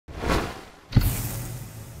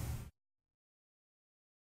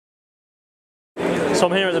So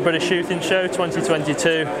I'm here at the British Shooting Show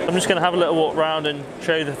 2022. I'm just going to have a little walk around and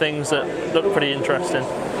show you the things that look pretty interesting.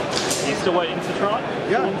 Are you still waiting to try?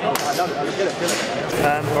 Yeah, I love it. I get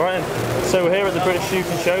it. Alright then. So we're here at the British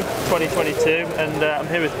Shooting Show 2022 and I'm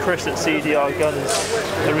here with Chris at CDR Guns,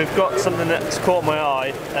 and we've got something that's caught my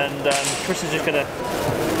eye, and Chris is just going to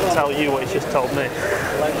tell you what he's just told me.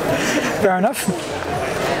 Fair enough.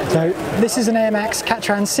 So this is an Air Max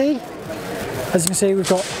Catran C. As you can see, we've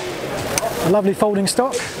got a lovely folding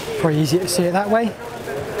stock, probably easier to see it that way.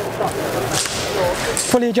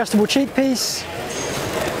 Fully adjustable cheek piece,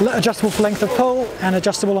 adjustable for length of pull and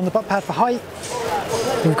adjustable on the butt pad for height.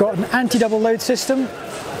 We've got an anti-double load system on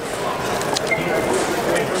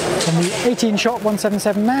the 18-shot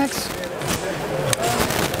 177 mags.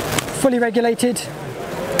 Fully regulated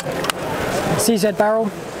CZ barrel.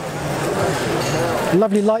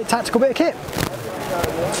 Lovely light tactical bit of kit.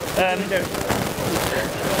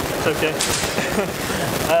 It's okay.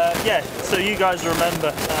 Yeah, so you guys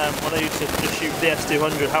remember when I used to just shoot the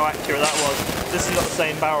S200, how accurate that was. This has got the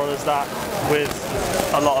same barrel as that with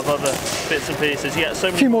a lot of other bits and pieces. You get so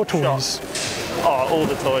many few more shots. toys. Oh, all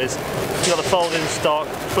the toys. You've got the folding stock,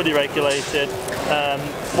 fully regulated.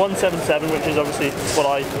 177, which is obviously what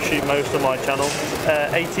I shoot most on my channel.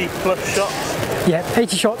 80 plus shots. Yeah,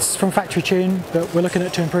 80 shots from factory tune, but we're looking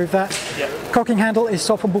at to improve that. Yeah. Cocking handle is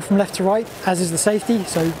swappable from left to right, as is the safety,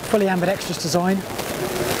 so fully ambidextrous design.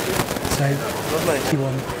 So, lovely.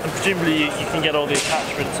 And presumably you can get all the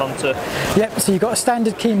attachments onto. Yep, so you've got a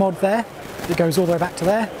standard key mod there. It goes all the way back to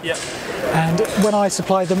there. Yep. And when I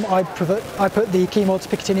supply them, I put the key mod's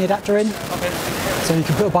Picatinny adapter in. Okay. So you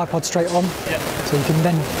can put a bipod straight on. Yep. So you can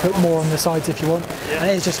then put more on the sides if you want. Yep. And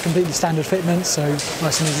it is just completely standard fitment, so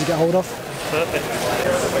nice and easy to get hold of. Perfect.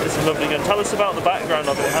 It's a lovely gun. Tell us about the background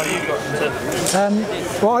of it, how you got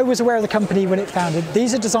into. Well, I was aware of the company when it founded.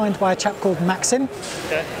 These are designed by a chap called Maxim,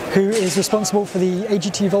 okay, who is responsible for the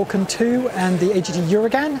AGT Vulcan 2 and the AGT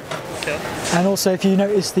Uragan. Okay. And also, if you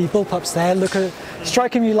notice the bullpups there, look at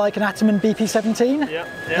strikingly like an Ataman BP-17. Yep.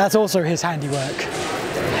 That's also his handiwork.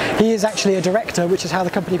 He is actually a director, which is how the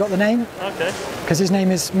company got the name. Okay. Because his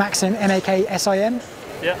name is Maxim, M-A-K-S-I-M.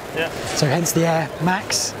 Yeah. So hence the Air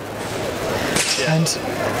Max. Yeah. And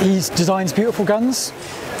he designs beautiful guns,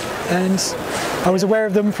 and I was aware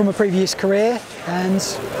of them from a previous career, and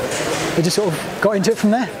I just sort of got into it from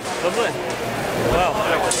there. Lovely. Wow.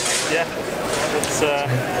 Yeah.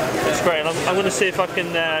 It's great. And I'm going to see if I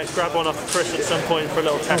can grab one off Chris at some point for a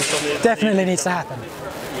little test on the. Definitely needs to happen.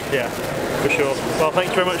 Yeah, for sure. Well, thank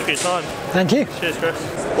you very much for your time. Thank you. Cheers, Chris.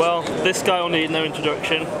 Well, this guy will need no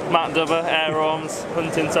introduction. Matt Dover, Air Arms,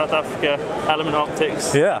 hunting South Africa, Element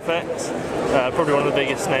Optics, yeah. FX. Probably one of the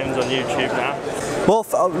biggest names on YouTube now. Well,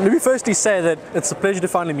 let me firstly say that it's a pleasure to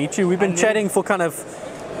finally meet you. We've been chatting for kind of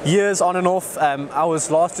years on and off. I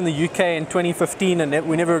was last in the UK in 2015 and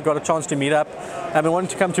we never got a chance to meet up. I've been wanting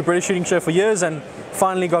to come to British Shooting Show for years and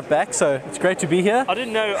finally got back, so it's great to be here. I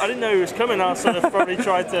didn't know he was coming. I sort of probably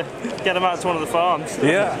tried to get him out to one of the farms.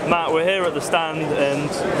 Yeah. Matt, we're here at the stand and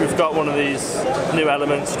we've got one of these new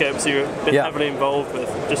Element scopes you've been heavily involved with.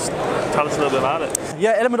 Just tell us a little bit about it.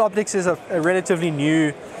 Yeah, Element Optics is a relatively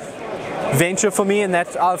new venture for me, in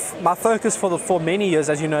that my focus for many years,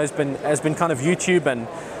 as you know, has been kind of YouTube, and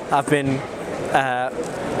I've been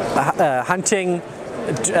hunting,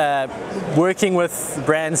 working with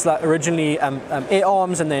brands like originally Air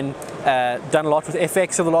Arms, and then done a lot with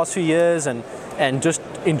FX over the last few years, and just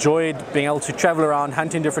enjoyed being able to travel around,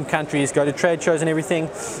 hunt in different countries, go to trade shows and everything.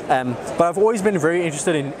 But I've always been very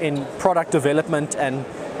interested in product development and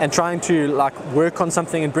trying to like work on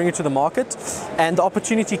something and bring it to the market. And the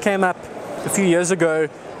opportunity came up a few years ago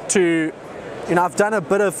to, I've done a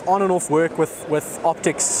bit of on and off work with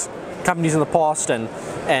optics companies in the past, and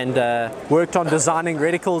worked on designing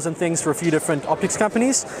reticles and things for a few different optics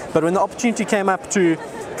companies. But when the opportunity came up to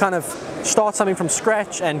kind of start something from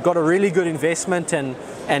scratch and got a really good investment and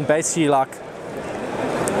basically like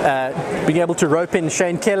being able to rope in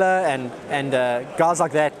Shane Keller and guys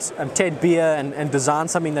like that, Ted Beer, and design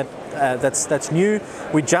something that's new,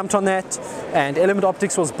 we jumped on that. And Element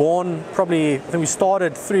Optics was born probably, I think we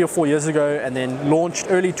started 3 or 4 years ago, and then launched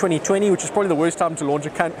early 2020, which is probably the worst time to launch a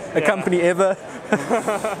company ever.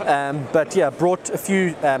 But yeah, brought a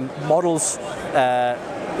few models.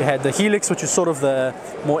 We had the Helix, which is sort of the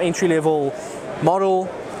more entry-level model,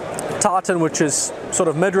 Titan, which is sort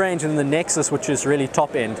of mid-range, and then the Nexus, which is really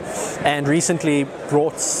top-end. And recently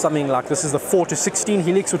brought something like, this is the 4 to 16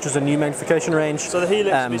 Helix, which is a new magnification range. So the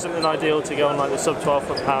Helix would be something ideal to go on like the sub 12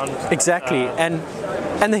 foot-pound. Exactly, and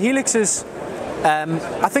the Helix is,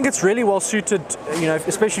 I think it's really well suited,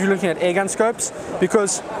 especially if you're looking at airgun scopes,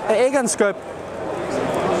 because an airgun scope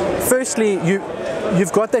firstly,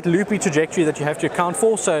 you've got that loopy trajectory that you have to account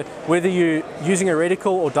for. So whether you're using a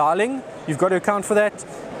reticle or dialing, you've got to account for that.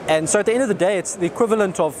 And so at the end of the day, it's the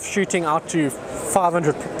equivalent of shooting out to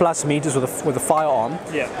 500 plus meters with a firearm.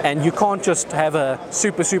 Yeah. And you can't just have a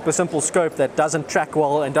super simple scope that doesn't track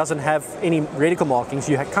well and doesn't have any reticle markings.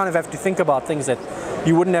 You kind of have to think about things that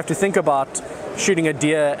you wouldn't have to think about shooting a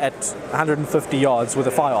deer at 150 yards with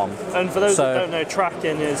a firearm. And for those that don't know,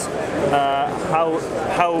 tracking is how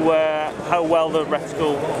well the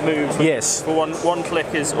reticle moves. Yes. For one click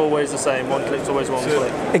is always the same. One click's always one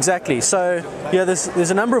click. Exactly. So yeah, there's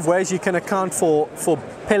a number of ways you can account for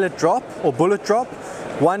pellet drop or bullet drop.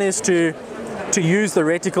 One is to use the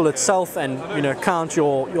reticle itself and count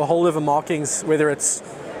your holdover markings, whether it's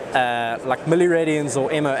like milliradians or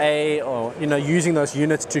MOA, or using those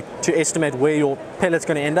units to estimate where your pellet's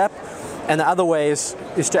going to end up. And the other way is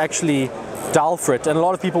to actually dial for it. And a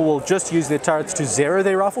lot of people will just use their turrets to zero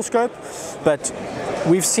their rifle scope, but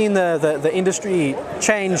we've seen the industry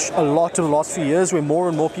change a lot in the last few years, where more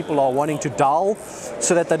and more people are wanting to dial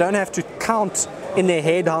so that they don't have to count in their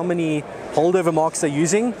head how many holdover marks they're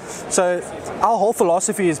using. So our whole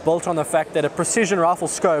philosophy is built on the fact that a precision rifle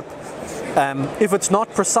scope, if it's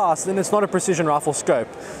not precise, then it's not a precision rifle scope.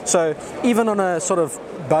 So even on a sort of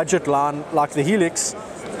budget line like the Helix,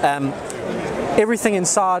 everything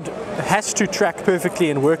inside has to track perfectly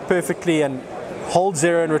and work perfectly and hold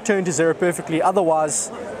zero and return to zero perfectly. Otherwise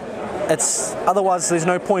there's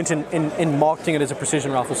no point in marketing it as a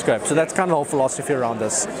precision rifle scope. So that's kind of the whole philosophy around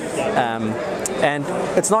this. And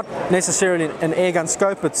it's not necessarily an airgun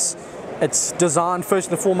scope. It's designed first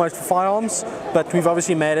and foremost for firearms, but we've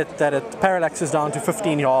obviously made it that it parallaxes down to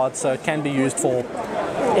 15 yards, so it can be used for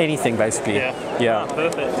anything basically. Yeah.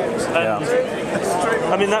 Perfect.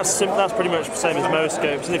 I mean, that's pretty much the same as most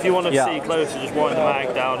scopes, and if you want to see closer, just wind the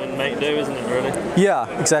mag down and make do, isn't it, really? Yeah,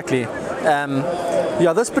 exactly.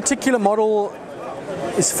 This particular model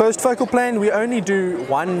is first focal plane. We only do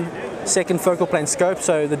one second focal plane scope,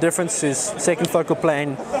 so the difference is second focal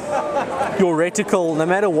plane. Your reticle, no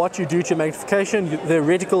matter what you do to your magnification, the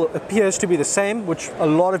reticle appears to be the same, which a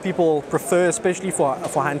lot of people prefer, especially for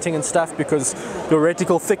hunting and stuff, because your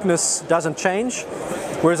reticle thickness doesn't change.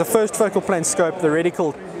 Whereas a first focal plane scope, the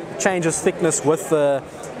reticle changes thickness with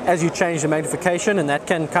as you change the magnification, and that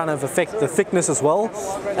can kind of affect the thickness as well.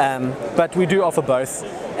 But we do offer both,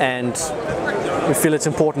 and we feel it's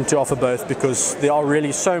important to offer both because there are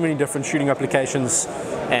really so many different shooting applications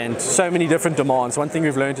and so many different demands. One thing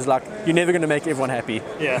we've learned is, like, you're never going to make everyone happy.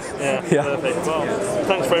 Yeah. Perfect. Well,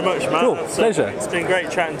 thanks very much, Matt. Cool, pleasure. It's been great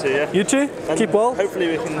chatting to you. You too. And keep well. Hopefully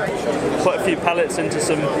we can put a few pellets into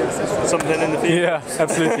something in the future. Yeah,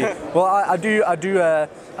 absolutely. Well, I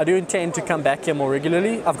do intend to come back here more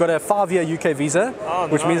regularly. I've got a 5-year UK visa,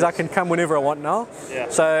 which means I can come whenever I want now. Yeah.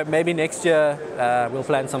 So maybe next year we'll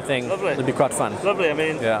plan something. Lovely. It'll be quite fun. Lovely. I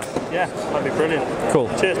mean, yeah, that'd be brilliant. Cool.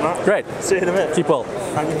 Cheers, Matt. Great. See you in a minute. Keep well.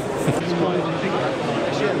 Thank you.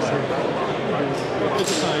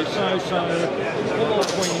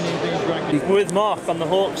 With Mark on the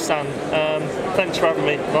Hawk stand. Thanks for having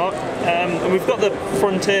me, Mark. And we've got the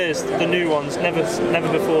Frontiers, the new ones,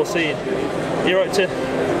 never before seen. You're right to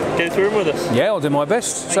go through them with us? Yeah, I'll do my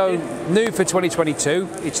best. New for 2022,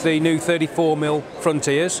 it's the new 34mm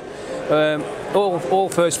Frontiers, all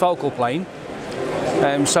first focal plane.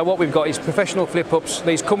 So what we've got is professional flip-ups.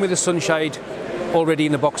 These come with a sunshade already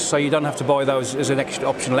in the box, so you don't have to buy those as an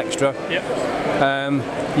optional extra. Yep.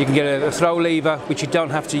 You can get a throw lever, which you don't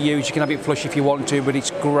have to use. You can have it flush if you want to, but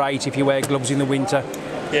it's great if you wear gloves in the winter.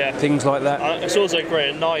 Yeah. Things like that. It's also great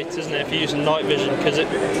at night, isn't it, if you're using night vision, because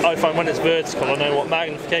I find when it's vertical, I know what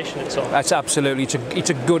magnification it's on. That's absolutely, it's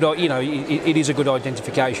a good, it is a good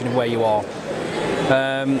identification of where you are.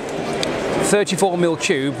 34mm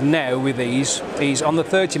tube now with these is on the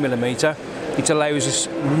 30mm. It allows us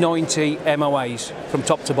 90 MOAs from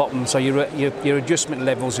top to bottom, so your adjustment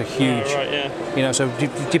levels are huge. Oh, right, yeah. So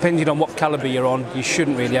depending on what calibre you're on, you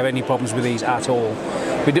shouldn't really have any problems with these at all.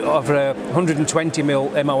 We do offer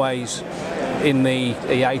 120mm MOAs in the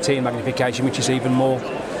 18 magnification, which is even more.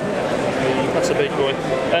 That's a big boy.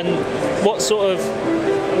 And what sort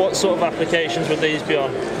of applications would these be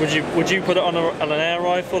on? Would you put it on an air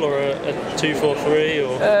rifle or a 243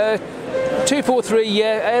 or? 243,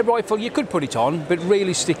 yeah, air rifle you could put it on, but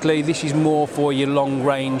realistically this is more for your long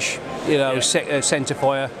range, centre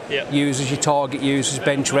fire users, your target users,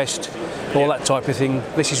 bench rest, all that type of thing.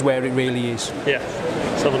 This is where it really is. Yeah,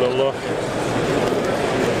 let's have a little look.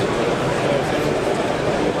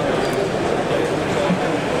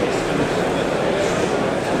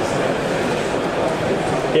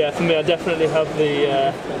 Yeah, for me I definitely have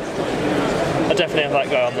the I definitely have that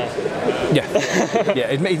guy on there. Yeah, yeah,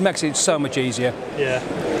 it makes it so much easier. Yeah.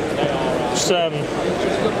 Just,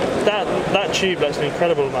 that tube lets an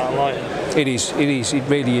incredible amount of lighting. It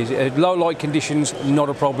really is. Low light conditions, not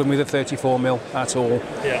a problem with a 34mm at all.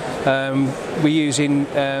 Yeah. We're using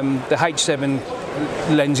the H7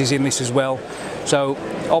 lenses in this as well, so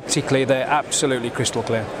optically they're absolutely crystal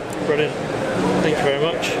clear. Brilliant. Thank you very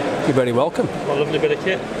much. You're very welcome. What a lovely bit of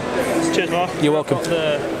kit. Cheers, Mark. You're welcome. I've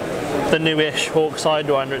got the newish Hawk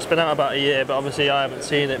Sidewinder. It's been out about a year, but obviously I haven't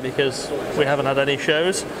seen it because we haven't had any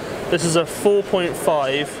shows. This is a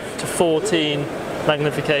 4.5 to 14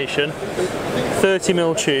 magnification,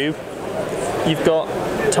 30mm tube. You've got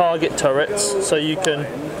target turrets, so you can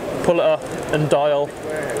pull it up and dial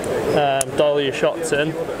your shots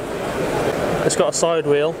in. It's got a side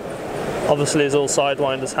wheel, obviously as all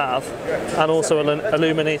Sidewinders have, and also an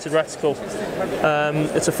illuminated reticle.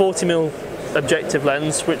 It's a 40mm objective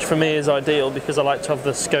lens, which for me is ideal because I like to have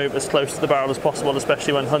the scope as close to the barrel as possible,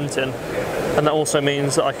 especially when hunting. And that also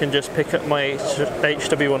means that I can just pick up my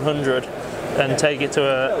HW100 and take it to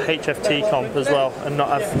a HFT comp as well, and not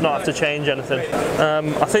have to change anything.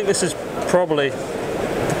 I think this is probably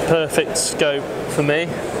the perfect scope for me.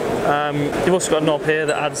 You've also got a knob here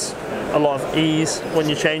that adds a lot of ease when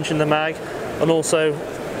you're changing the mag, and also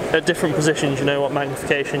at different positions you know what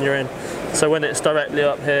magnification you're in. So when it's directly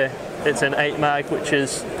up here, it's in 8 mag, which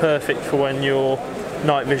is perfect for when you're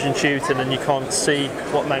night vision shooting and you can't see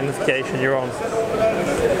what magnification you're on.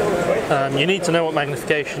 You need to know what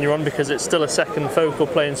magnification you're on because it's still a second focal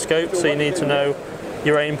plane scope, so you need to know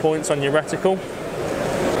your aim points on your reticle.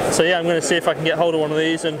 So yeah, I'm going to see if I can get hold of one of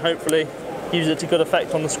these and hopefully use it to good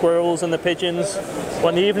effect on the squirrels and the pigeons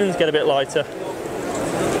when the evenings get a bit lighter.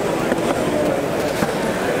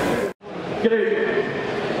 Good.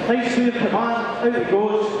 Nice smooth command, out it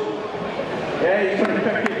goes. Yeah, he's trying to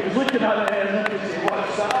pick it. He's looking at it and thinking,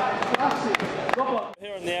 what's that? Classic.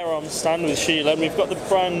 Here on the Air Arms stand with Sheila, and we've got the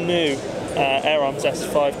brand new Air Arms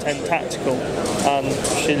S510 Tactical, and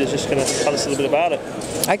Sheila's just going to tell us a little bit about it.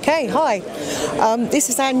 Okay, hi. This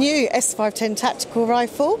is our new S510 Tactical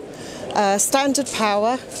rifle. Standard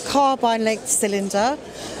power, carbine length cylinder,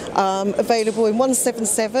 available in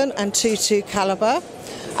 177 and 22 caliber.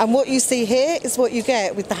 And what you see here is what you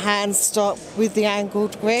get with the hand stop, with the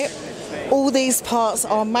angled grip. All these parts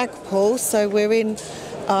are Magpul, so we're in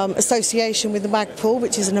association with the Magpul,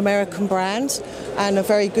 which is an American brand and a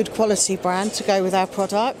very good quality brand to go with our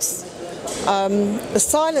products. The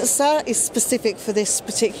silencer is specific for this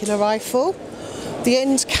particular rifle. The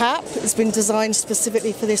end cap has been designed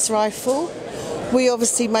specifically for this rifle. We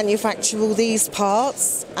obviously manufacture all these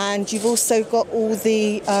parts, and you've also got all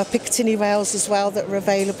the Picatinny rails as well that are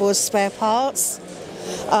available as spare parts.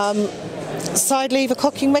 Side lever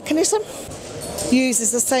cocking mechanism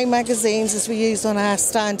uses the same magazines as we use on our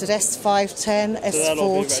standard S510,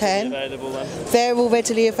 S410. They're all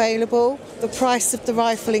readily available. The price of the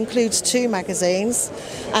rifle includes 2 magazines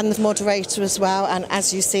and the moderator as well, and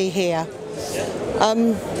as you see here.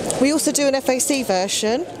 We also do an FAC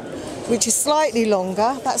version, which is slightly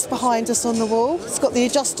longer. That's behind us on the wall. It's got the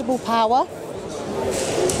adjustable power,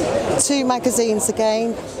 2 magazines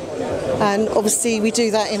again, and obviously we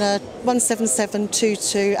do that in a 177,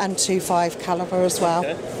 22 and 25 caliber as well.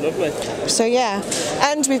 Okay, lovely. So yeah,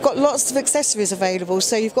 and we've got lots of accessories available.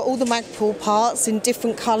 So you've got all the Magpul parts in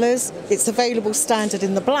different colours. It's available standard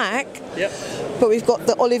in the black, Yep. but we've got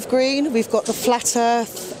the olive green, we've got the flat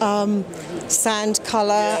earth sand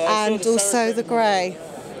colour, and also the grey.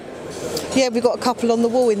 Yeah, we've got a couple on the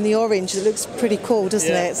wall in the orange. It looks pretty cool, doesn't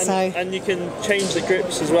it? And you can change the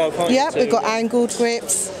grips as well, can't you? Yeah, we've got angled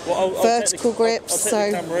grips, vertical grips. I'll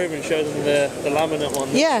take the camera over and show them the laminate one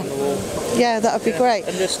on the wall. Yeah, that would be great.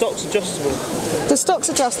 And the stock's adjustable? The stock's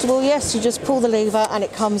adjustable, yes. You just pull the lever and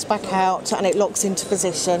it comes back out and it locks into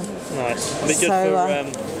position. Nice. It'd be good for,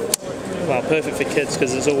 well, perfect for kids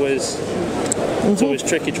because it's always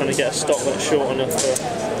tricky trying to get a stock that's short enough for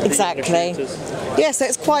exactly. Yeah, so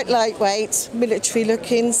it's quite lightweight, military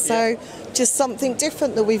looking, so just something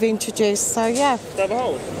different that we've introduced. So yeah. Does it have a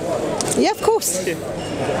hole? Yeah, of course. Thank you.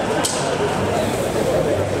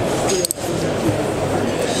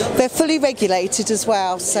 They're fully regulated as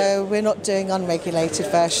well, so we're not doing unregulated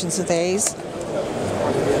versions of these.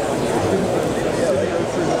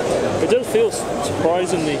 It does feel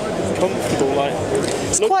surprisingly comfortable.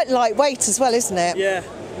 It's quite lightweight as well, isn't it? Yeah.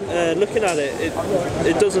 Looking at it,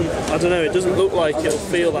 it doesn't. I don't know. It doesn't look like it'll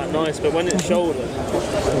feel that nice, but when it's shoulder,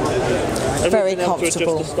 very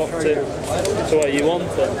comfortable. To adjust the stock to where you want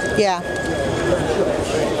it. Yeah.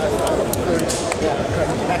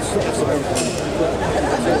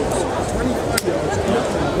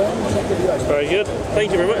 Very good.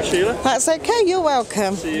 Thank you very much, Sheila. That's okay, you're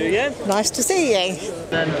welcome. See you again. Nice to see you.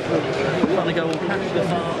 Then we're trying to go all catch this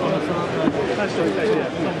on us, aren't we?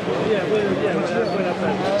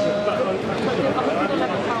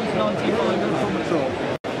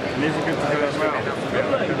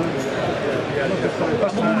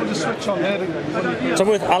 So I'm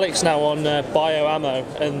with Alex now on bio ammo,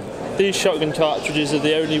 and these shotgun cartridges are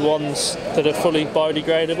the only ones that are fully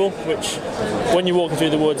biodegradable, which when you're walking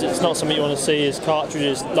through the woods it's not something you want to see is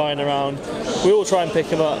cartridges lying around. We all try and pick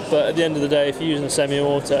them up, but at the end of the day if you're using a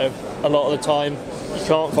semi-auto, a lot of the time you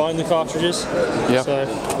can't find the cartridges. Yeah. So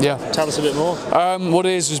tell us a bit more. What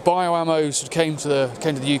it is bioammo sort of came to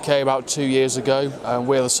the UK about 2 years ago.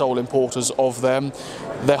 We're the sole importers of them.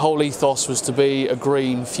 Their whole ethos was to be a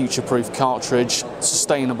green, future-proof cartridge,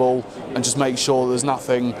 sustainable, and just make sure there's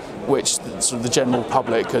nothing which sort of the general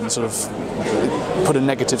public can sort of put a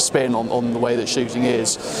negative spin on the way that shooting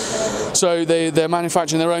is. So they're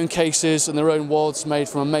manufacturing their own cases and their own wads made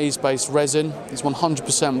from a maize-based resin. It's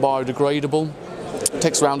 100% biodegradable. It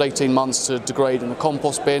takes around 18 months to degrade in a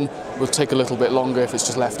compost bin. It will take a little bit longer if it's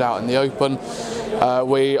just left out in the open.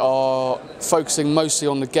 We are focusing mostly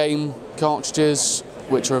on the game cartridges,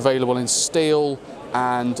 which are available in steel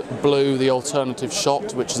and blue, the alternative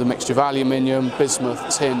shot, which is a mixture of aluminium,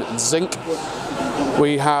 bismuth, tin and zinc.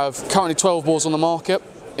 We have currently 12 bores on the market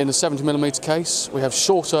in a 70mm case. We have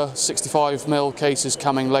shorter 65mm cases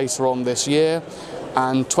coming later on this year,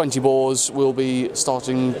 and 20 bores will be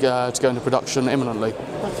starting to go into production imminently.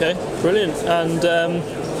 Okay, brilliant. And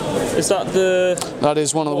is that the... That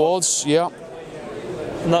is one of the wads, yeah.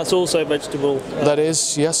 And that's also vegetable? That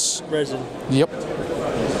is, yes. Resin? Yep.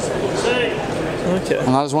 Okay.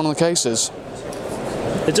 And that is one of the cases.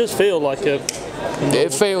 It does feel like a...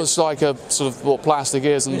 It feels like a sort of what plastic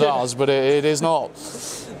is and does, but it is not.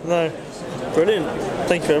 No. Brilliant.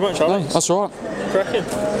 Thank you very much, Alex. No, that's all right. Cracking.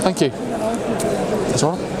 Thank you. That's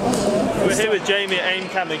all right. We're here with Jamie at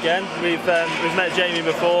AimCam again. We've met Jamie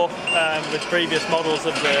before with previous models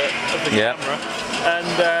of the camera,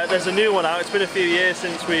 and there's a new one out. It's been a few years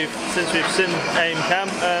since we've seen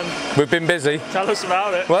AimCam. We've been busy. Tell us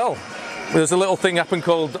about it. Well, there's a little thing happened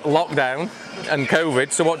called lockdown and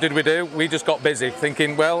COVID, so what did? We just got busy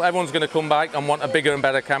thinking, well, everyone's going to come back and want a bigger and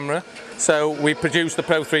better camera, so we produced the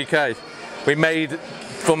Pro 3K. We made,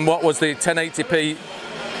 from what was the 1080p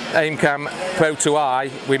AimCam Pro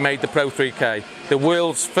 2i, we made the Pro 3K, the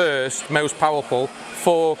world's first, most powerful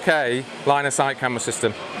 4K line of sight camera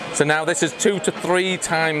system. So now this is 2 to 3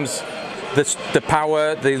 times the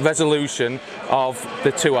power, the resolution of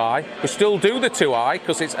the 2i. We still do the 2i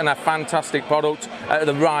because it's a fantastic product at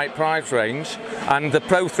the right price range, and the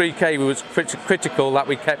Pro 3K was critical that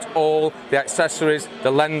we kept all the accessories,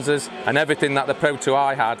 the lenses and everything that the Pro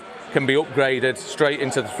 2i had can be upgraded straight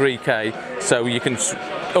into the 3K, so you can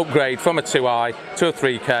upgrade from a 2i to a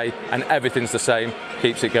 3K and everything's the same,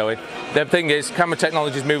 keeps it going. The thing is, camera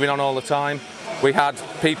technology is moving on all the time. We had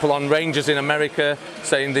people on ranges in America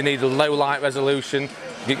saying they need a low light resolution,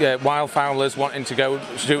 wildfowlers wanting to go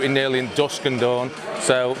shooting nearly in dusk and dawn,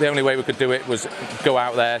 so the only way we could do it was go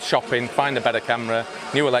out there shopping, find a better camera,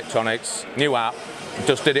 new electronics, new app,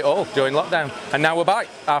 just did it all during lockdown. And now we're back,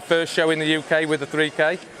 our first show in the UK with the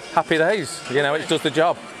 3K. Happy days, you know, it does the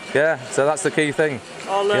job. Yeah, so that's the key thing.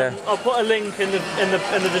 I'll put a link in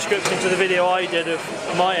the description to the video I did of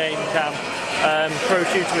my AimCam Pro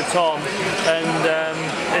Shooter with Tom, and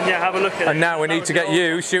yeah, have a look at it. And now we need to get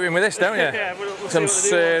you shooting with this, don't you? Yeah, we'll some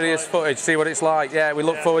serious footage, see what it's like. Yeah, we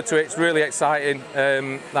look forward to it. It's really exciting.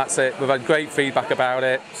 That's it. We've had great feedback about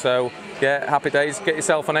it. So yeah, happy days. Get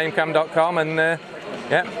yourself on aimcam.com, and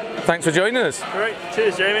yeah, thanks for joining us. Great.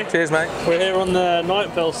 Cheers, Jamie. Cheers, mate. We're here on the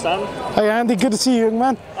Nightville stand. Hey Andy, good to see you, young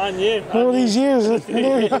man. And you. All these years.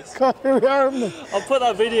 Here we are. I'll put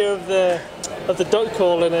that video of the duck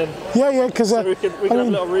calling in. Yeah, because so we can have a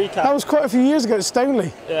little recap. That was quite a few years ago at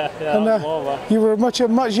Stoneleigh. Yeah, and, you were a much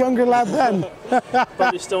younger lad then.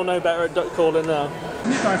 Probably still no better at duck calling now.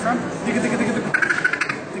 Where you going from?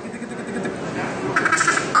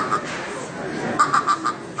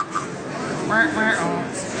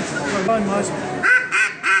 Line was.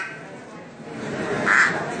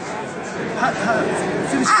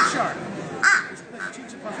 Finish it sharp.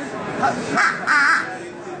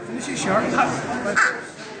 Finish it sharp.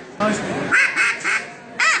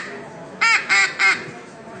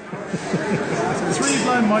 Three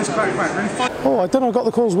blind mice crack back. Oh, I don't know. I've got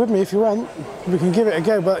the calls with me if you want. We can give it a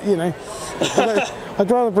go, but you know, I'd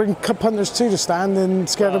rather bring punters to the stand than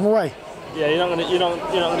scare them away. Yeah, you're not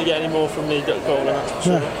gonna get any more from me duck calling, that's for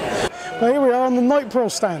sure. Yeah. Well, here we are on the Night Pearl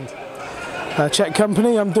stand. Czech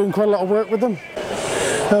company. I'm doing quite a lot of work with them.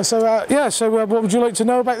 So what would you like to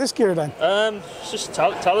know about this gear then? Just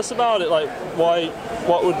tell us about it. Like,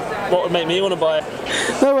 what would make me want to buy it?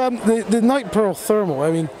 No, the Night Pearl Thermal,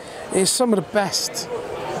 I mean, is some of the best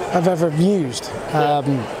I've ever used.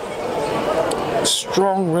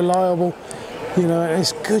 Strong, reliable, you know,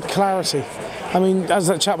 it's good clarity. I mean, as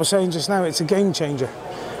that chap was saying just now, it's a game changer.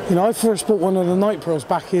 You know, I first bought one of the Night Pearls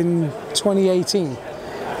back in 2018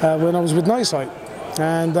 when I was with Nightsight,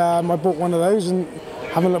 and I bought one of those and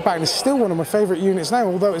haven't looked back. And it's still one of my favourite units now,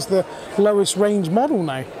 although it's the lowest range model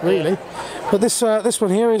now, really. But this one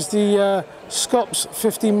here is the Scops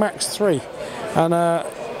 50 Max 3, and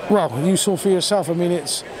well, you saw for yourself. I mean,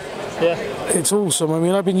 it's awesome. I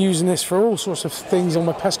mean, I've been using this for all sorts of things on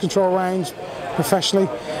my pest control range, professionally.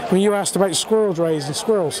 I mean, you asked about squirrel drays and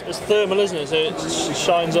squirrels. It's thermal, isn't it? So it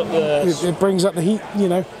shines up the... It brings up the heat, you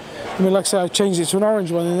know. I mean, like I said, I changed it to an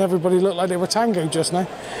orange one and everybody looked like they were Tango just now.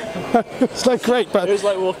 It's like great, but... It was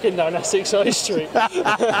like walking down Essex High Street.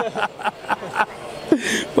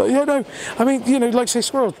 But, you know, I mean, you know, like say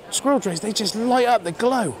squirrel drays, they just light up, they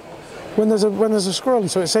glow when there's a squirrel,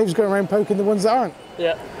 and so it saves going around poking the ones that aren't.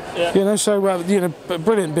 Yeah. Yeah. You know, so you know,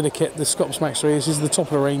 brilliant bit of kit. The Scops Max 3. This is the top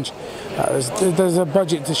of the range. There's a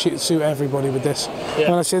budget to suit everybody with this. Yeah.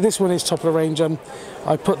 When I say this one is top of the range, I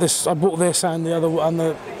bought this and the other one,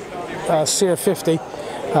 the Sear 50,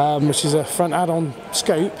 which is a front add-on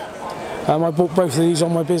scope. I bought both of these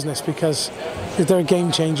on my business because they're a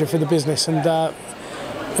game changer for the business, and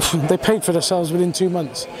they paid for themselves within 2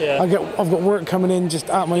 months. Yeah. I've got work coming in just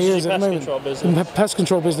out my ears at the moment. Pest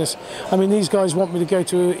control business. I mean, these guys want me to go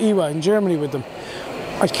to IWA in Germany with them.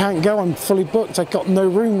 I can't go. I'm fully booked. I've got no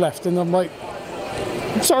room left, and I'm like,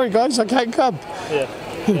 sorry guys, I can't come. Yeah.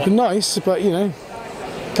 It'd be nice, but you know,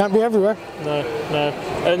 can't be everywhere. No.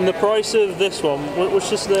 And the price of this one, what's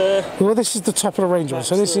just the... Well, this is the top of the range one.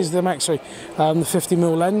 So this is the Max 3, the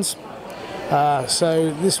 50mm lens.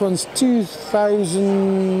 So this one's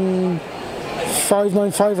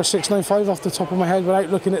 2,595 or 695 off the top of my head without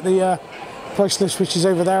looking at the price list, which is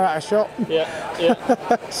over there at a shop. Yeah.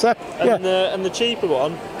 So, and the cheaper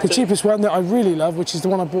one? The cheapest one that I really love, which is the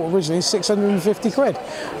one I bought originally, is 650 quid.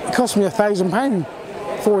 It cost me £1,000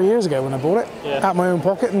 4 years ago when I bought it, out my own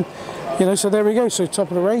pocket, and you know, so there we go. So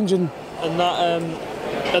top of the range, and that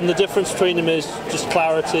and the difference between them is just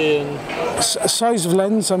clarity and size of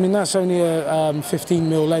lens. I mean, that's only a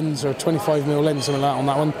 15mm lens or 25mm lens, something like that on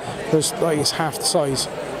that one. Whereas like it's half the size.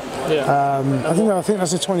 Yeah. I think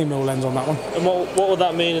that's a 20mm lens on that one. And what would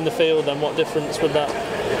that mean in the field then? What difference would that?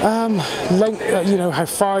 Length, you know, how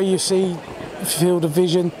far you see, field of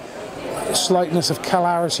vision, slightness of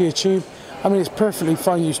clarity of tube. I mean, it's perfectly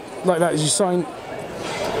fine like that as you sign.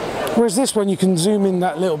 Whereas this one, you can zoom in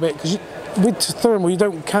that little bit, because with thermal you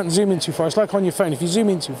can't zoom in too far. It's like on your phone. If you zoom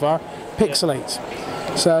in too far, pixelates.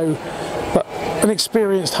 So, but an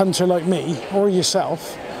experienced hunter like me or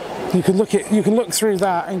yourself, you can look through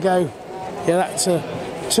that and go, yeah, that's a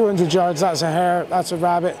 200 yards. That's a hare. That's a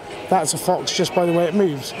rabbit. That's a fox. Just by the way it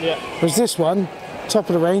moves. Yeah. Whereas this one, top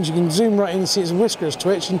of the range, you can zoom right in and see its whiskers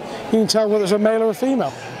twitch, and you can tell whether it's a male or a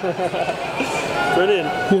female. Brilliant.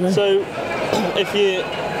 You know? So, if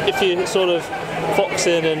you sort of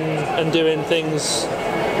foxing and doing things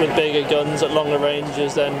with bigger guns at longer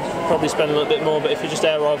ranges, then probably spend a little bit more. But if you're just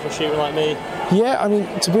air rifle shooting like me, yeah, I mean,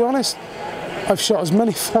 to be honest, I've shot as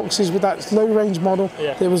many foxes with that low range model.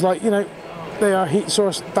 Yeah. It was like, you know, they are heat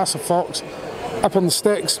source. That's a fox. Up on the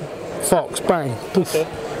sticks, fox, bang, poof. Okay.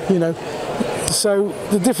 You know. So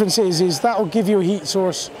the difference is that'll give you a heat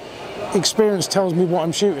source. Experience tells me what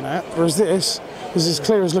I'm shooting at, whereas this is as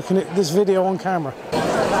clear as looking at this video on camera.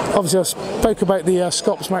 Obviously, I spoke about the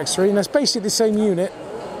Scops Max 3, and that's basically the same unit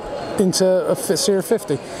into a Sear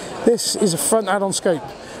 50. This is a front add-on scope.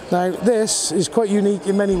 Now, this is quite unique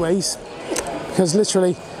in many ways, because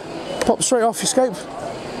literally, pop straight off your scope.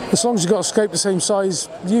 As long as you've got a scope the same size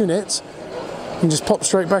unit, you can just pop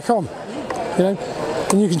straight back on. You know,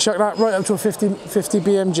 and you can chuck that right up to a 50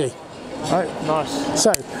 BMG. Right? Nice.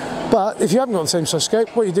 So, but if you haven't got the same size scope,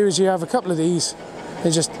 what you do is you have a couple of these,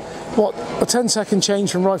 and just a 10-second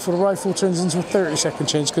change from rifle to rifle turns into a 30-second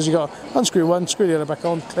change, because you got to unscrew one, screw the other back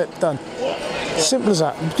on, clip, done. Yeah. Simple as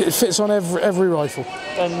that. It fits on every rifle.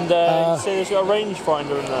 And you say there's got a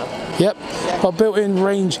rangefinder in there? Yep, got built-in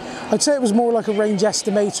range. I'd say it was more like a range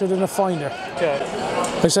estimator than a finder. Okay.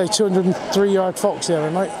 They say 203-yard fox the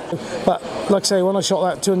other night. But like I say, when I shot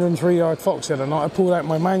that 203-yard fox the other night, I pulled out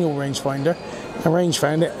my manual rangefinder and range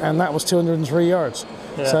found it, and that was 203 yards.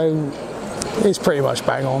 Yeah. So it's pretty much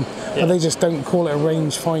bang on. Yeah. And they just don't call it a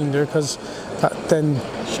rangefinder because that then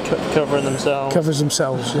covering themselves. Covers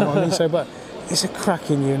themselves, you know what I mean? So, but it's a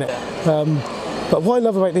cracking unit. But what I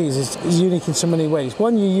love about these is unique in so many ways.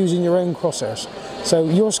 One, you're using your own crosshairs. So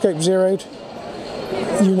your scope zeroed,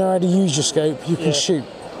 you know how to use your scope, you can shoot,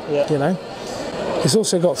 you know. It's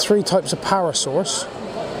also got 3 types of power source.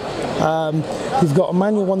 You've got a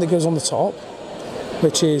manual one that goes on the top,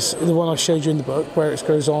 which is the one I showed you in the book, where it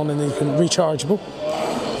goes on and then you can rechargeable.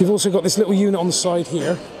 You've also got this little unit on the side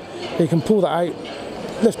here. You can pull that out,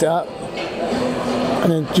 lift it up,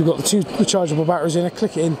 and then you've got the 2 rechargeable batteries in it,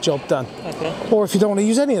 click it in, job done. Okay. Or if you don't want to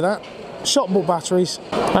use any of that, shot-bought batteries,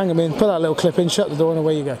 hang them in, put that little clip in, shut the door and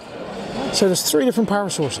away you go. So there's 3 different power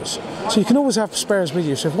sources. So you can always have spares with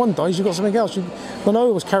you. So if one dies, you've got something else. When I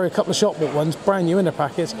always carry a couple of shot-bought ones, brand new in the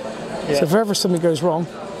packets. So if ever something goes wrong,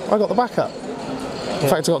 I got the backup. In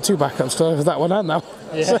fact, I got 2 backups, so I have that one and that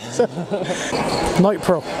one. Night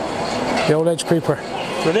Pro, the old edge creeper.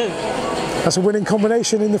 Brilliant. That's a winning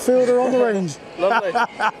combination in the field or on the range. Lovely.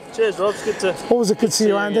 Cheers, Rob. It's good to. Always good to see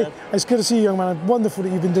you, Andy. It's good to see you, young man. Wonderful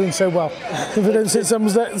that you've been doing so well. You've been doing since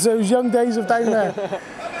those young days of down there.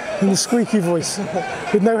 In the squeaky voice,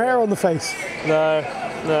 with no hair on the face. No,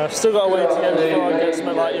 I've still got a way to go before I get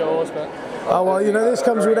something like yours. But oh well, you know, this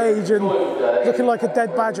comes with age and looking like a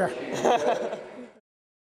dead badger.